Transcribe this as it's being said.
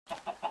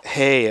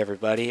Hey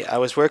everybody, I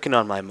was working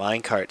on my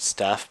minecart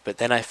stuff, but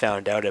then I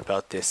found out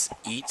about this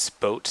Eats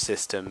boat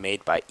system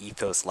made by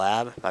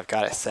EthosLab. I've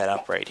got it set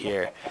up right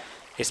here.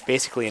 It's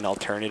basically an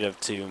alternative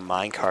to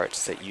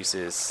minecarts that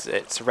uses,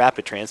 it's a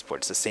rapid transport,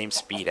 it's the same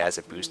speed as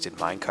a boosted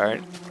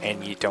minecart,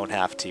 and you don't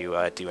have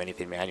to do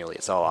anything manually,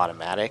 it's all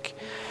automatic.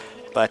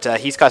 But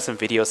he's got some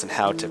videos on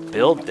how to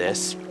build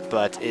this,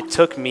 but it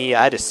took me,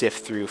 I had to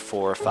sift through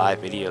 4 or 5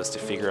 videos to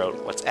figure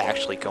out what's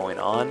actually going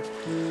on.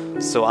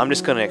 So I'm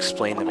just going to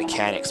explain the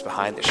mechanics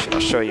behind this shit. I'll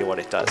show you what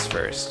it does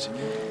first.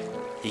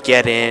 You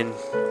get in,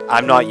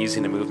 I'm not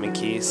using the movement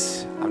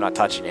keys, I'm not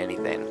touching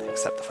anything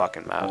except the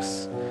fucking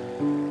mouse.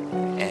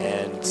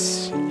 And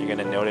you're going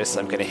to notice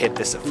I'm going to hit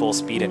this at full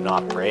speed and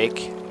not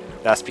brake.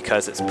 That's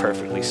because it's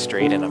perfectly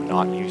straight and I'm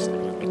not using the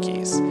movement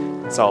keys.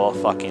 It's all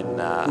fucking,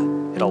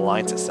 it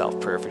aligns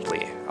itself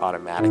perfectly,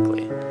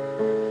 automatically.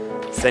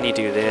 So then you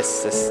do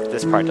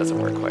this part doesn't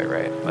work quite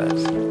right, but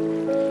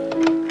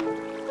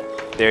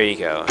there you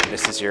go.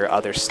 This is your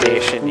other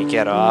station, you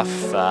get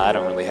off. I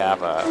don't really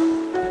have a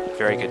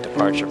very good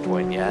departure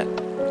point yet,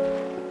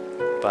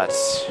 but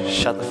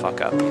shut the fuck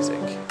up, music.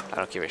 I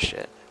don't give a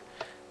shit.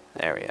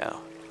 There we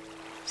go.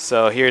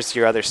 So here's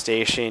your other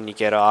station, you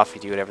get off,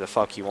 you do whatever the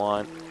fuck you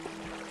want.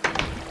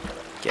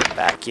 Get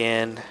back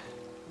in.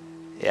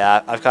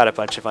 Yeah, I've got a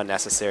bunch of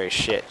unnecessary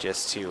shit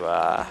just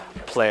to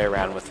play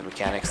around with the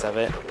mechanics of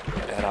it,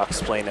 and I'll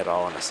explain it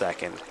all in a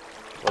second.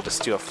 We'll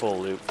just do a full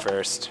loop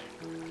first.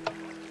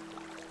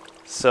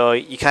 So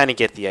you kind of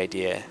get the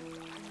idea.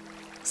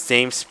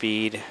 Same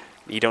speed,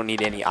 you don't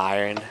need any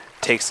iron.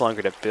 Takes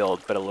longer to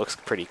build, but it looks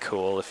pretty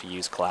cool if you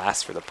use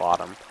glass for the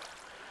bottom.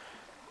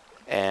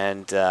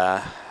 And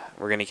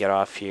we're going to get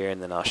off here,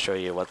 and then I'll show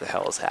you what the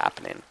hell is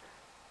happening.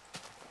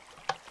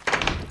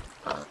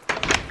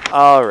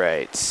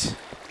 Alright.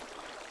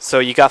 So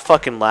you got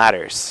fucking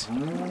ladders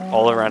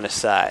all around the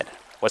side.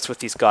 What's with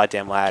these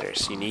goddamn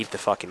ladders? You need the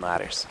fucking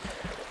ladders.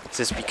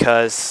 This is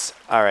because,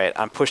 alright,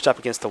 I'm pushed up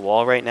against the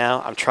wall right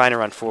now. I'm trying to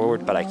run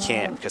forward, but I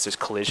can't because there's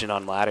collision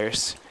on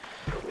ladders.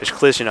 There's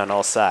collision on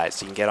all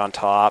sides. You can get on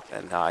top,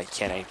 and you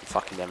can't even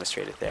fucking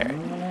demonstrate it there.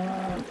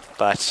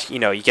 But, you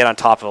know, you get on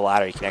top of a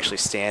ladder, you can actually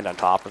stand on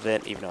top of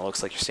it, even though it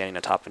looks like you're standing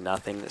on top of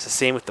nothing. It's the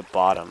same with the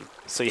bottom.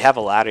 So you have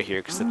a ladder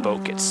here because the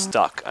boat gets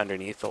stuck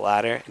underneath the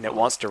ladder, and it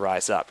wants to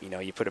rise up. You know,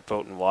 you put a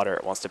boat in water,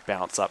 it wants to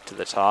bounce up to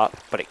the top,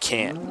 but it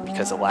can't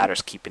because the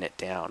ladder's keeping it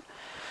down.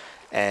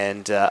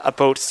 And a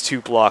boat's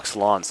 2 blocks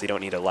long, so you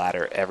don't need a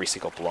ladder every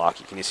single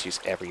block. You can just use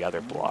every other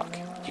block.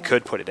 You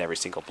could put it every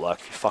single block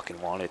if you fucking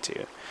wanted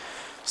to.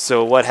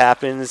 So what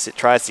happens, it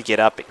tries to get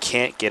up, it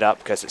can't get up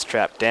because it's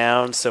trapped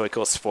down, so it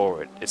goes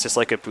forward. It's just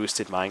like a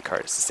boosted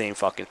minecart. It's the same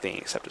fucking thing,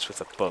 except it's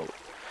with a boat.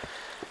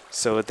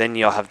 So then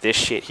you'll have this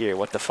shit here.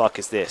 What the fuck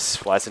is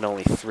this? Why is it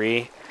only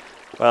 3?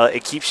 Well,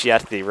 it keeps you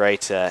at the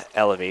right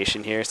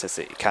elevation here, since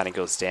it kind of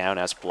goes down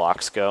as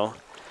blocks go.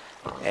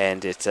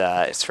 And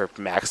it's for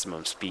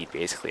maximum speed,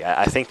 basically.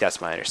 I think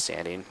that's my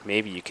understanding.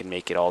 Maybe you can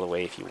make it all the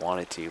way if you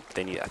wanted to, but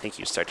then I think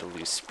you start to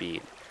lose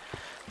speed.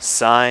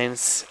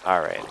 Signs,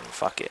 alright,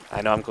 fuck it.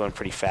 I know I'm going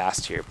pretty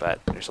fast here, but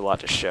there's a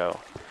lot to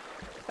show.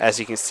 As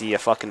you can see, a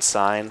fucking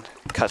sign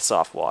cuts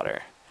off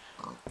water.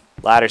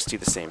 Ladders do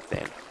the same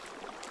thing.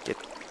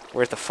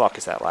 Where the fuck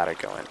is that ladder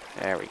going?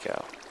 There we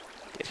go.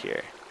 Get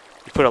here.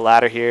 You put a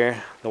ladder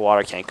here, the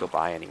water can't go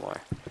by anymore.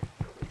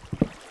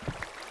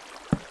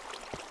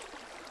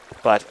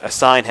 But a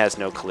sign has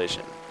no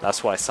collision.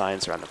 That's why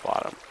signs are on the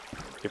bottom.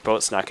 Your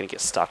boat's not going to get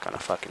stuck on a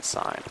fucking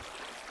sign.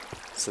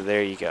 So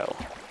there you go.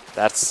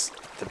 That's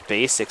the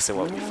basics of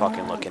what we're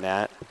fucking looking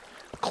at.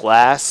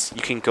 Glass,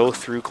 you can go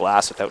through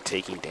glass without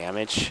taking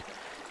damage,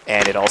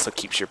 and it also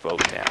keeps your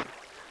boat down.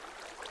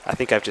 I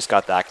think I've just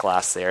got that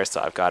glass there,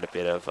 so I've got a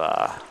bit of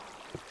a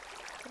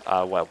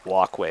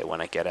walkway when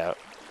I get out.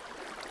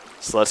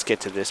 So let's get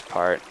to this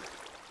part.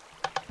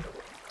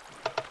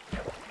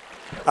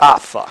 Ah,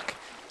 fuck.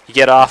 You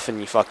get off and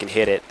you fucking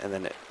hit it, and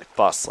then it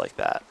busts like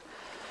that.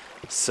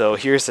 So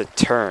here's a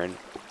turn.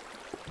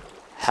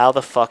 How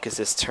the fuck is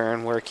this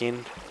turn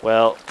working?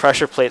 Well,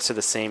 pressure plates are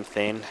the same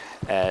thing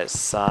as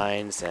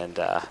signs and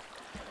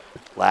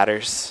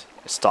ladders.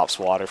 It stops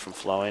water from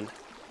flowing.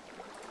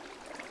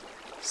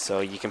 So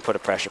you can put a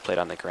pressure plate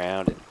on the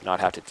ground and not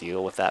have to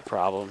deal with that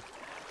problem.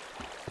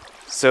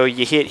 So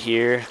you hit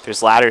here,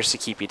 there's ladders to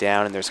keep you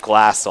down, and there's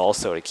glass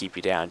also to keep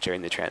you down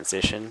during the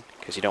transition,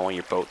 because you don't want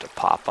your boat to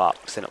pop up,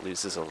 because then it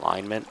loses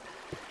alignment.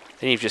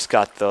 Then you've just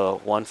got the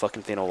one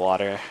fucking thing of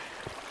water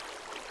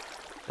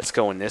that's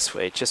going this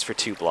way, just for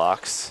 2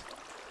 blocks.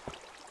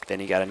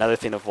 Then you got another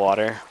thing of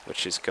water,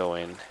 which is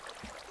going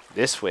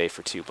this way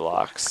for 2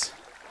 blocks.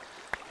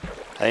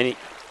 I think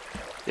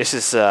this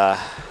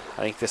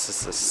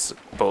is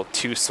both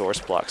 2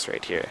 source blocks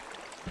right here.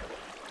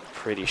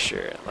 Pretty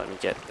sure. Let me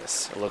get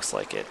this. It looks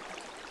like it.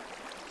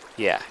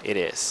 Yeah, it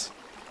is.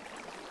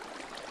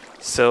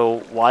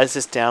 So why is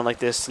this down like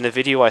this? In the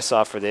video I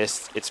saw for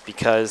this, it's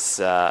because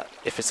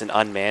if it's an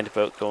unmanned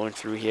boat going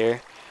through here,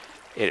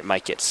 it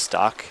might get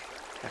stuck.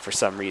 And for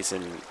some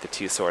reason, the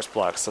 2 source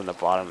blocks on the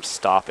bottom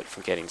stop it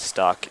from getting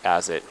stuck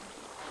as it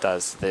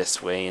does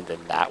this way and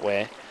then that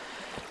way.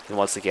 And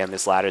once again,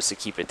 there's ladders to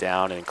keep it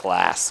down and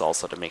glass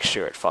also to make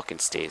sure it fucking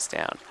stays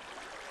down.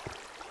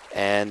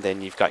 And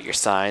then you've got your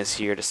signs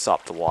here to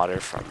stop the water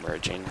from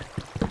merging.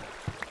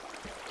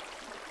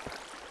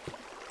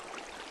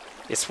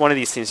 It's one of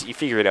these things, you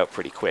figure it out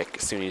pretty quick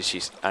as soon as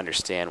you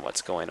understand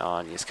what's going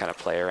on. You just kind of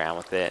play around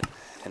with it,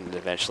 and it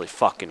eventually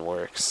fucking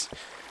works.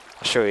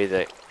 I'll show you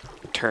the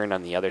turn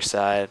on the other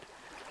side.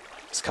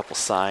 There's a couple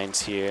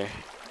signs here.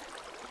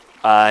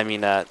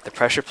 The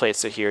pressure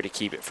plates are here to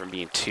keep it from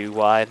being too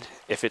wide.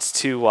 If it's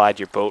too wide,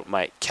 your boat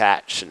might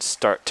catch and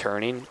start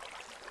turning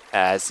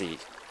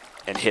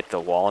and hit the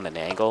wall in an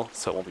angle,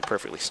 so it won't be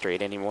perfectly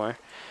straight anymore.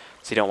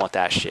 So you don't want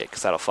that shit,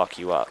 because that'll fuck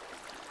you up.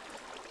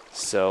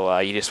 So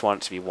you just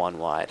want it to be one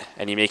wide,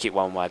 and you make it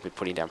one wide by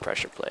putting down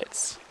pressure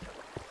plates.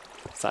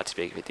 It's not too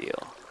big of a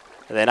deal.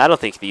 And then I don't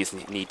think these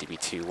need to be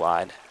too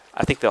wide.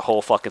 I think the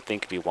whole fucking thing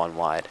could be one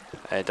wide,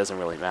 and it doesn't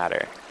really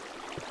matter.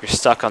 You're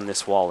stuck on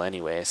this wall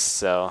anyways,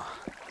 so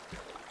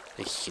I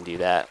think you can do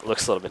that. It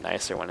looks a little bit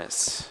nicer when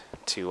it's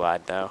too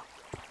wide though.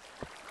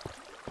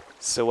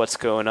 So what's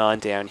going on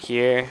down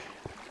here?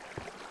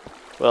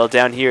 Well,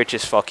 down here it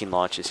just fucking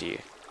launches you.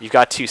 You've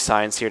got two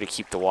signs here to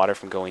keep the water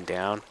from going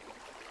down,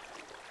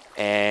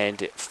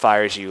 and it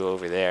fires you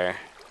over there.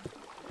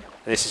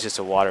 And this is just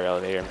a water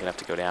elevator. I'm gonna have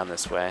to go down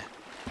this way.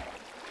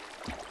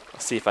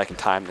 Let's see if I can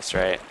time this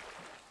right.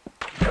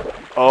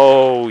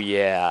 Oh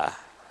yeah,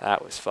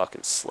 that was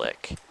fucking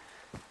slick.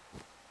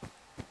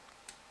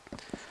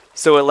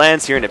 So it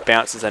lands here and it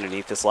bounces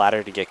underneath this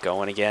ladder to get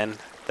going again.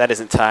 That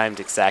isn't timed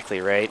exactly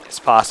right. It's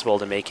possible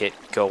to make it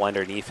go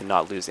underneath and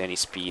not lose any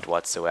speed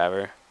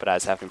whatsoever, but I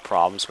was having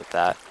problems with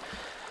that.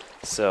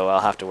 So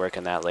I'll have to work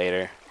on that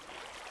later.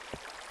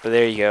 But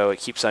there you go, it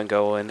keeps on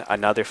going.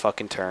 Another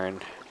fucking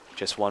turn.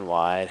 Just one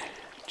wide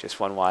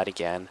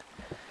again.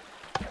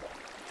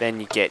 Then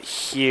you get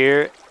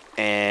here,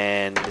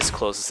 and this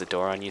closes the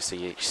door on you, so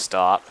you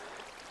stop.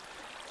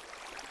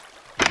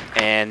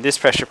 And this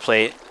pressure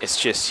plate is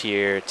just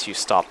here to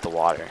stop the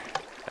water.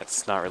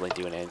 That's not really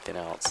doing anything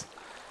else,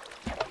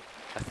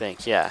 I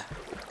think, yeah.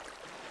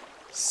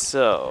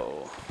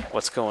 So,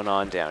 what's going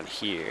on down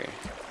here?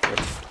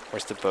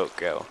 Where's the boat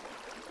go?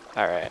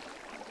 Alright.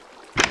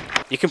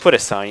 You can put a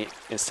sign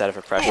instead of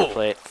a pressure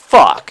plate.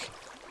 Fuck!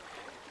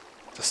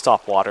 To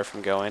stop water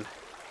from going.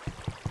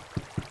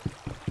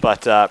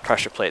 But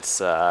pressure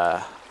plate's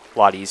a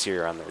lot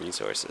easier on the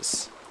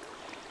resources.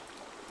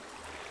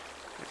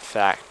 In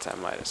fact, I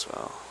might as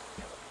well.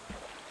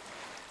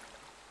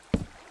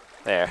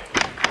 There.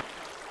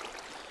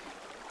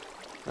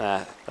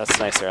 That's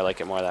nicer. I like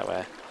it more that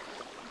way.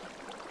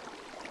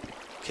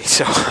 Okay,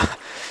 so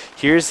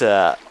here's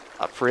a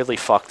really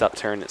fucked up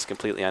turn that's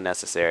completely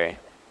unnecessary.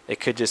 It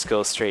could just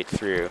go straight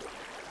through,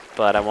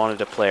 but I wanted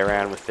to play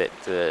around with it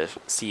to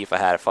see if I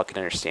had a fucking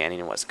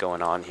understanding of what's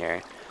going on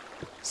here.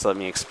 So let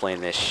me explain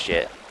this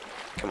shit.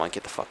 Come on,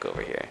 get the fuck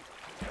over here.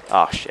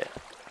 Oh shit.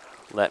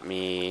 Let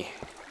me...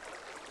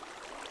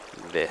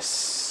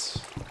 This.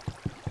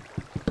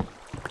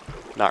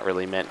 Not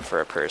really meant for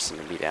a person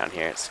to be down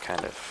here. It's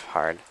kind of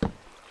hard.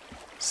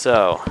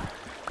 So,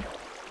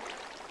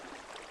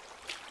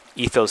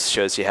 Ethos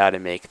shows you how to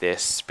make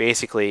this.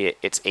 Basically,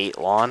 it's 8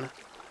 lawn.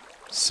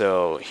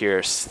 So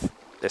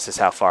this is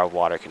how far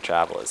water can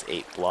travel, is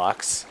 8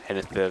 blocks. And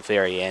at the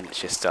very end,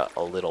 it's just a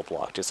little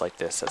block, just like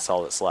this. That's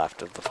all that's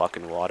left of the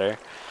fucking water.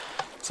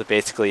 So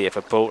basically, if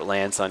a boat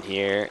lands on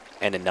here,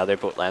 and another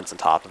boat lands on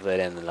top of it,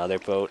 and another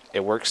boat,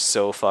 it works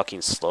so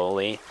fucking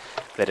slowly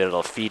that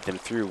it'll feed them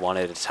through one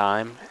at a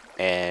time.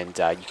 And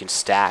you can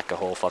stack a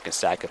whole fucking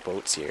stack of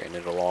boats here, and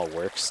it'll all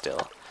work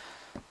still.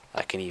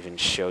 I can even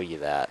show you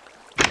that.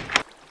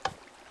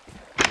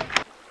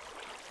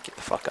 Get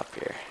the fuck up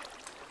here.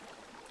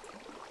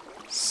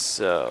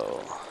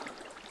 So,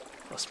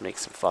 let's make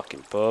some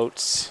fucking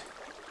boats.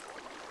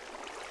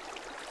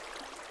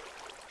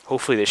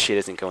 Hopefully this shit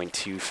isn't going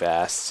too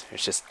fast.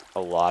 There's just a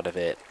lot of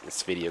it.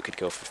 This video could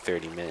go for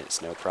 30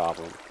 minutes, no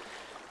problem.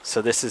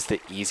 So this is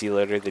the easy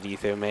loader that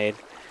Etho made.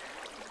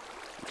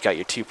 You've got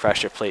your 2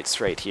 pressure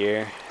plates right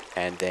here,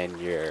 and then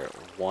your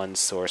 1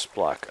 source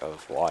block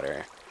of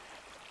water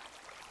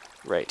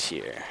right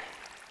here.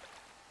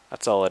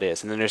 That's all it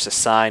is. And then there's a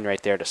sign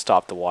right there to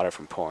stop the water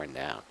from pouring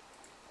down.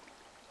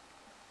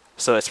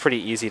 So it's pretty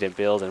easy to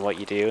build, and what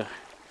you do,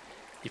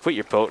 you put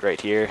your boat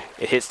right here,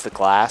 it hits the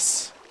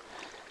glass,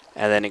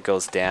 and then it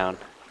goes down.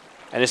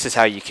 And this is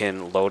how you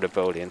can load a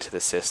boat into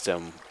the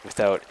system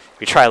without...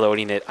 If you try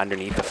loading it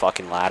underneath the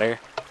fucking ladder,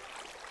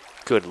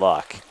 good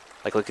luck.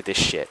 Like, look at this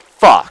shit.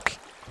 Fuck!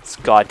 It's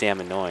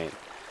goddamn annoying.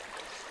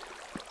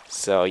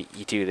 So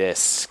you do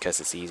this because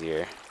it's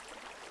easier.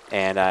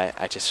 And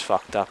I just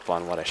fucked up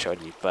on what I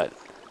showed you, but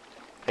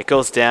it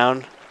goes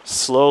down,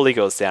 slowly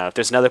goes down. If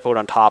there's another boat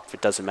on top,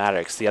 it doesn't matter,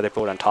 because the other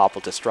boat on top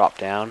will just drop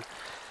down,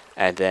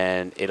 and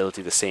then it'll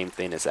do the same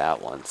thing as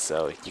that one,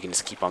 so you can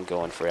just keep on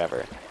going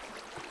forever.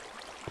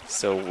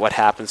 So what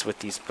happens with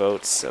these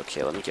boats?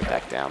 Okay, let me get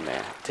back down there.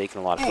 I'm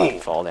taking a lot of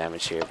fucking fall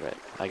damage here, but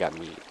I got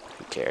meat.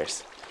 Who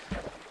cares?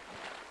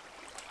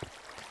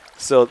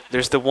 So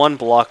there's the one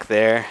block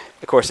there.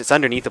 Of course, it's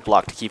underneath the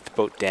block to keep the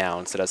boat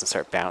down so it doesn't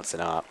start bouncing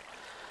up.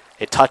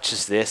 It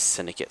touches this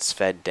and it gets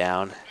fed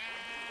down.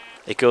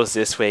 It goes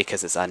this way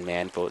because it's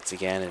unmanned boats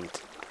again. And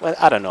well,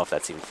 I don't know if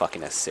that's even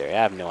fucking necessary.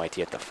 I have no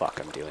idea what the fuck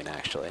I'm doing,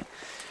 actually.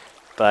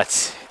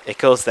 But it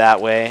goes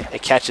that way.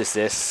 It catches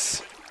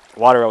this.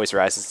 Water always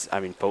rises. I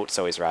mean, boats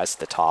always rise to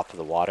the top of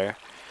the water.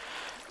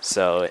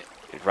 So it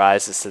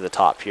rises to the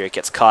top here. It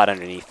gets caught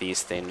underneath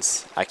these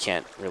things. I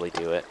can't really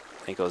do it.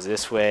 It goes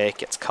this way. It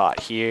gets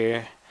caught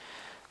here.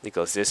 It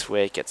goes this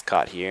way. It gets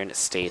caught here. And it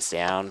stays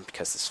down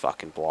because this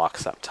fucking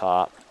block's up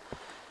top.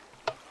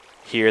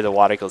 Here the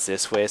water goes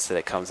this way so that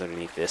it comes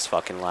underneath this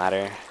fucking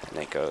ladder. And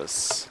it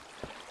goes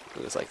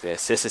like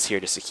this. This is here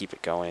just to keep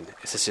it going.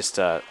 This is just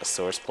a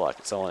source block.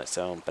 It's all on its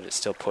own, but it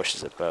still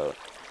pushes a boat.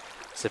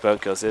 So the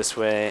boat goes this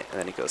way, and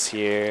then it goes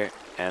here,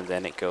 and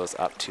then it goes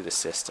up to the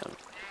system.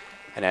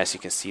 And as you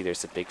can see,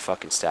 there's a big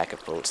fucking stack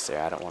of boats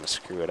there. I don't want to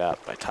screw it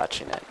up by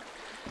touching it.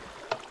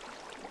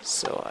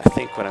 So I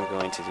think what I'm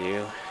going to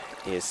do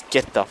is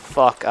get the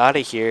fuck out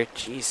of here.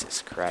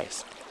 Jesus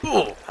Christ.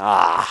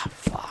 Ah,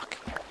 fuck.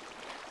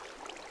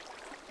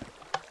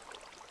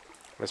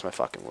 Where's my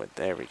fucking wood?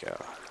 There we go.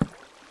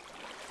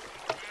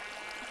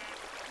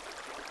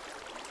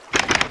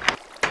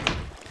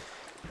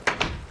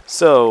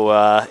 So,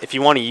 if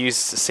you want to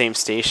use the same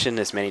station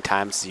as many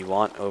times as you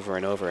want, over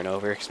and over and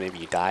over, because maybe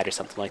you died or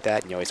something like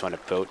that, and you always want a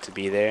boat to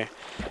be there,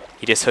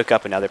 you just hook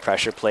up another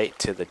pressure plate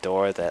to the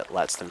door that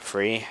lets them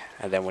free,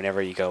 and then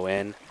whenever you go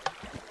in,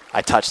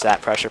 I touch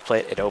that pressure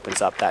plate, it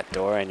opens up that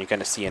door, and you're going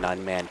to see an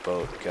unmanned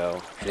boat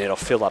go, and it'll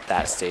fill up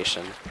that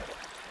station.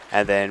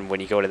 And then when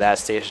you go to that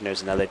station,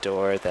 there's another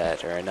door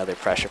that, or another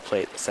pressure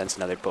plate that sends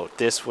another boat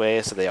this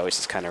way, so they always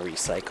just kind of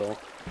recycle.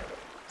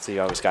 So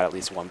you always got at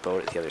least one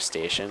boat at the other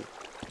station.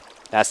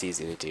 That's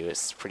easy to do.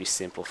 It's pretty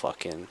simple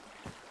fucking...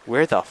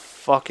 Where the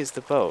fuck is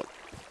the boat?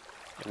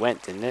 It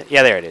went, didn't it?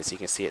 Yeah, there it is. You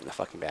can see it in the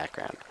fucking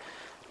background.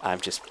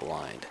 I'm just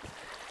blind.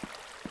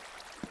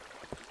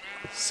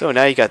 So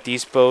now you got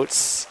these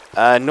boats.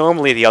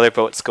 Normally the other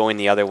boat's going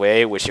the other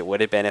way, which it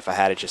would have been if I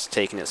had just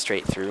taken it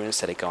straight through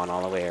instead of going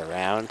all the way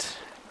around.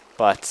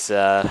 But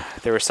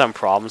there were some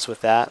problems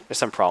with that. There's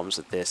some problems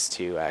with this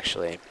too,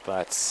 actually.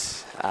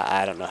 But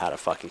I don't know how to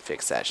fucking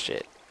fix that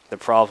shit. The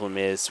problem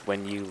is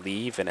when you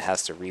leave and it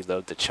has to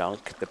reload the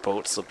chunk, the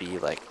boats will be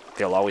like,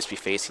 they'll always be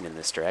facing in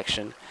this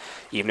direction.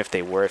 Even if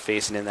they were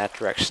facing in that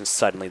direction,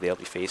 suddenly they'll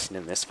be facing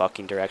in this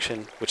fucking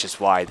direction, which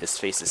is why this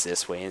faces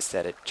this way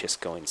instead of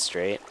just going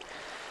straight.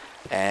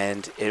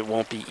 And it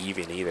won't be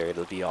even either.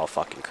 It'll be all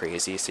fucking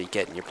crazy. So you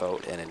get in your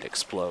boat and it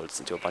explodes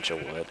into a bunch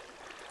of wood.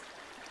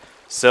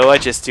 So I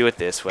just do it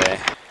this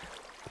way.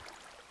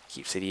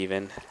 Keeps it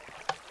even.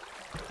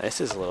 This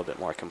is a little bit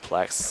more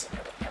complex.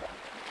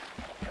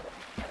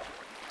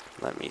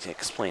 Let me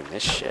explain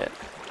this shit.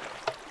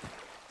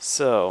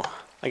 So,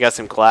 I got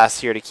some glass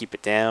here to keep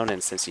it down,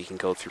 and since you can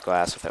go through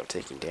glass without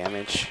taking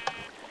damage.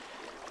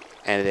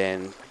 And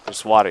then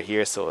there's water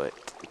here, so it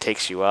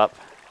takes you up.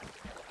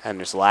 And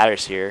there's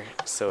ladders here,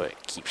 so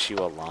it keeps you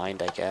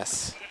aligned, I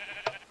guess.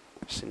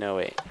 So no,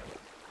 wait.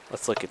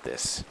 Let's look at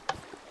this.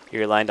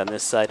 You're aligned on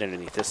this side,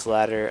 underneath this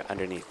ladder,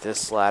 underneath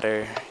this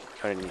ladder,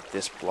 underneath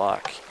this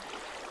block.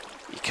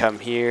 You come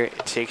here,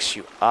 it takes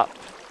you up.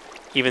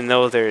 Even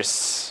though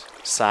there's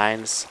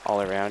signs all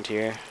around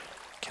here.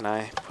 Can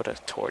I put a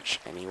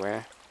torch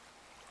anywhere?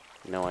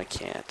 No, I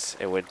can't.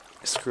 It would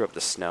screw up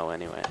the snow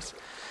anyways.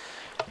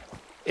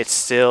 It's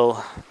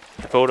still...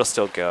 The boat will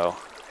still go.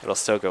 It'll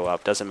still go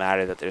up. Doesn't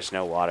matter that there's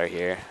no water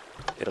here.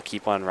 It'll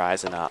keep on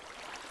rising up.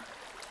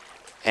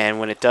 And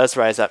when it does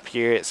rise up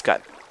here, it's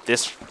got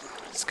this...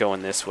 It's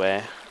going this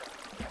way.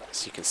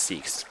 So you can see,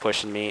 'cause it's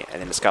pushing me.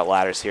 And then it's got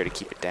ladders here to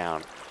keep it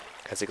down.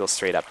 Because it goes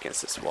straight up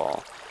against this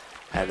wall.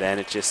 And then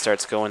it just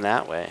starts going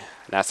that way.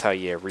 And that's how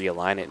you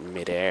realign it in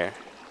midair.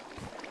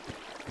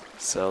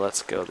 So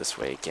let's go this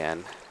way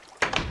again.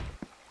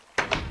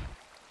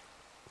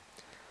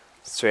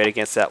 Straight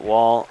against that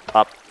wall,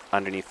 up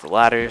underneath the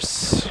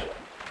ladders.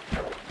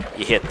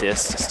 You hit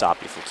this to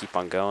stop you from keep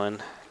on going.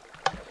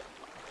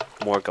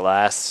 More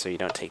glass so you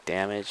don't take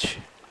damage.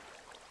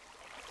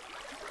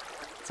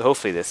 So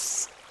hopefully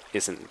this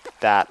isn't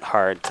that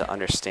hard to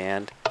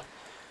understand.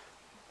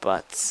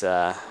 But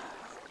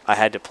I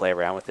had to play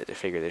around with it to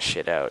figure this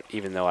shit out.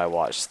 Even though I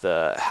watched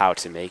the how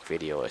to make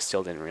video, I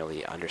still didn't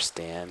really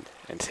understand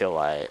until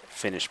I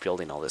finished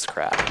building all this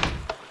crap.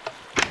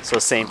 So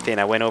same thing,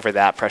 I went over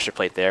that pressure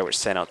plate there, which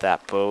sent out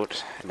that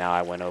boat. And now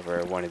I went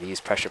over one of these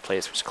pressure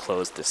plates, which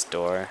closed this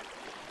door.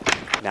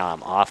 Now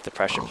I'm off the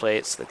pressure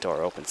plate, so the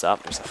door opens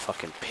up. There's a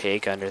fucking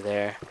pig under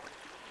there.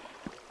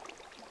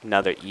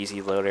 Another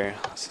easy loader.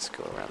 Let's just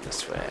go around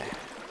this way.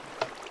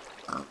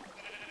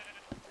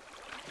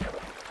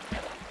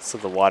 So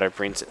the water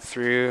brings it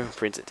through,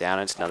 brings it down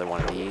into another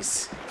one of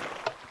these.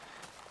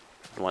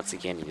 And once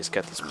again, you just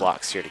got these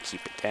blocks here to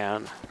keep it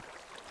down.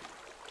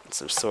 And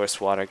some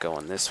source water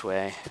going this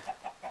way.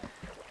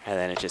 And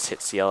then it just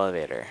hits the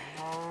elevator.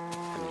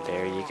 And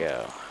there you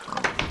go.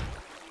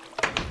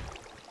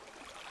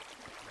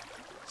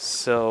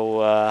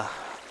 So,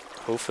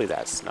 Hopefully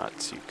that's not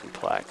too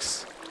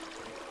complex.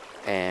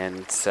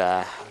 And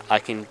I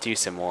can do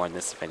some more on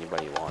this if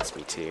anybody wants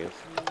me to,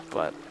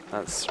 but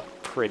that's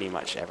pretty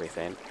much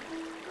everything.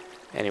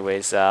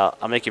 Anyways,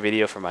 I'll make a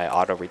video for my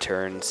auto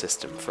return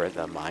system for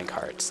the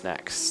minecarts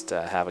next.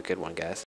 Have a good one, guys.